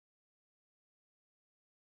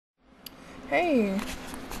Hey.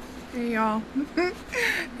 Hey y'all.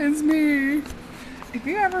 It's me. If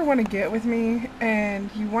you ever want to get with me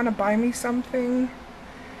and you want to buy me something,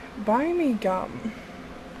 buy me gum.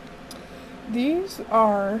 These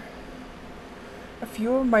are a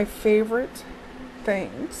few of my favorite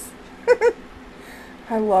things.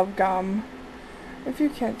 I love gum. If you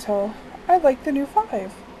can't tell, I like the new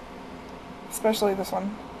 5. Especially this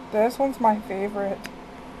one. This one's my favorite.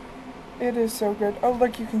 It is so good. Oh,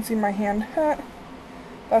 look, you can see my hand.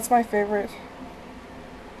 That's my favorite.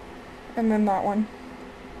 And then that one.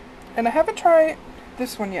 And I haven't tried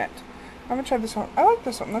this one yet. I haven't tried this one. I like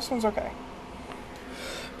this one. This one's okay.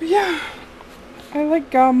 But yeah, I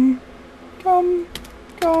like gum. Gum.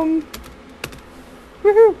 Gum.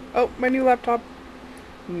 Woohoo! Oh, my new laptop.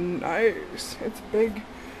 Nice. It's big.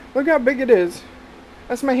 Look how big it is.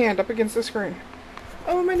 That's my hand up against the screen.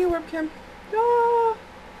 Oh, my new webcam. Ah!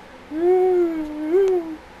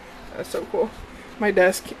 Ooh. That's so cool. My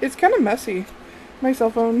desk. It's kind of messy. My cell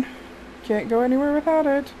phone. Can't go anywhere without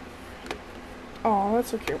it. Oh,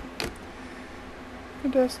 that's so cute. My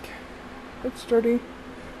desk. It's dirty.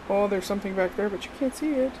 Oh, there's something back there, but you can't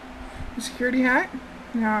see it. A security hat?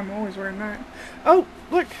 Yeah, I'm always wearing that. Oh,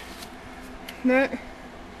 look. That.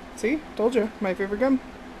 See? Told you. My favorite gum.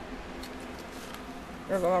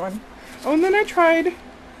 There's another one. Oh, and then I'm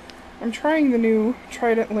trying the new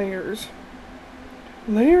Trident Layers.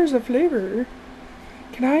 Layers of flavor.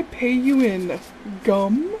 Can I pay you in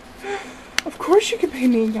gum? Of course you can pay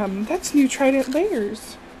me in gum. That's new Trident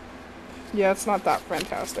Layers. Yeah, it's not that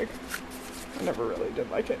fantastic. I never really did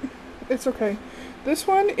like it. It's okay. This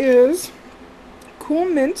one is Cool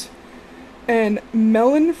Mint and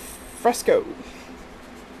Melon Fresco.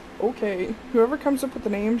 Okay. Whoever comes up with the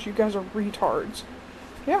names, you guys are retards.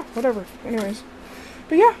 Yeah, whatever. Anyways.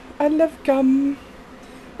 But yeah, I love gum.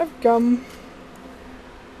 I love gum.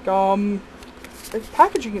 Gum. The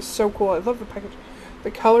packaging is so cool. I love the packaging.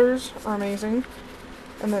 The colors are amazing.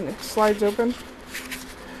 And then it slides open.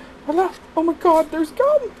 Voila. Oh my god, there's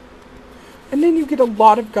gum! And then you get a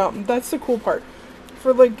lot of gum. That's the cool part.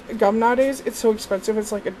 For like gum nowadays, it's so expensive.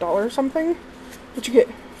 It's like $1 or something. But you get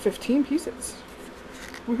 15 pieces.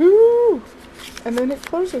 Woohoo! And then it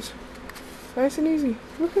closes. Nice and easy.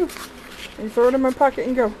 Woohoo! And you throw it in my pocket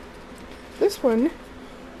and go. This one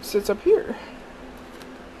sits up here.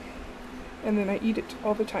 And then I eat it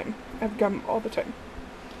all the time. I have gum all the time.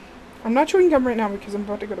 I'm not chewing gum right now because I'm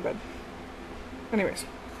about to go to bed. Anyways.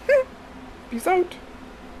 Peace out.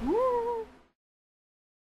 Woo!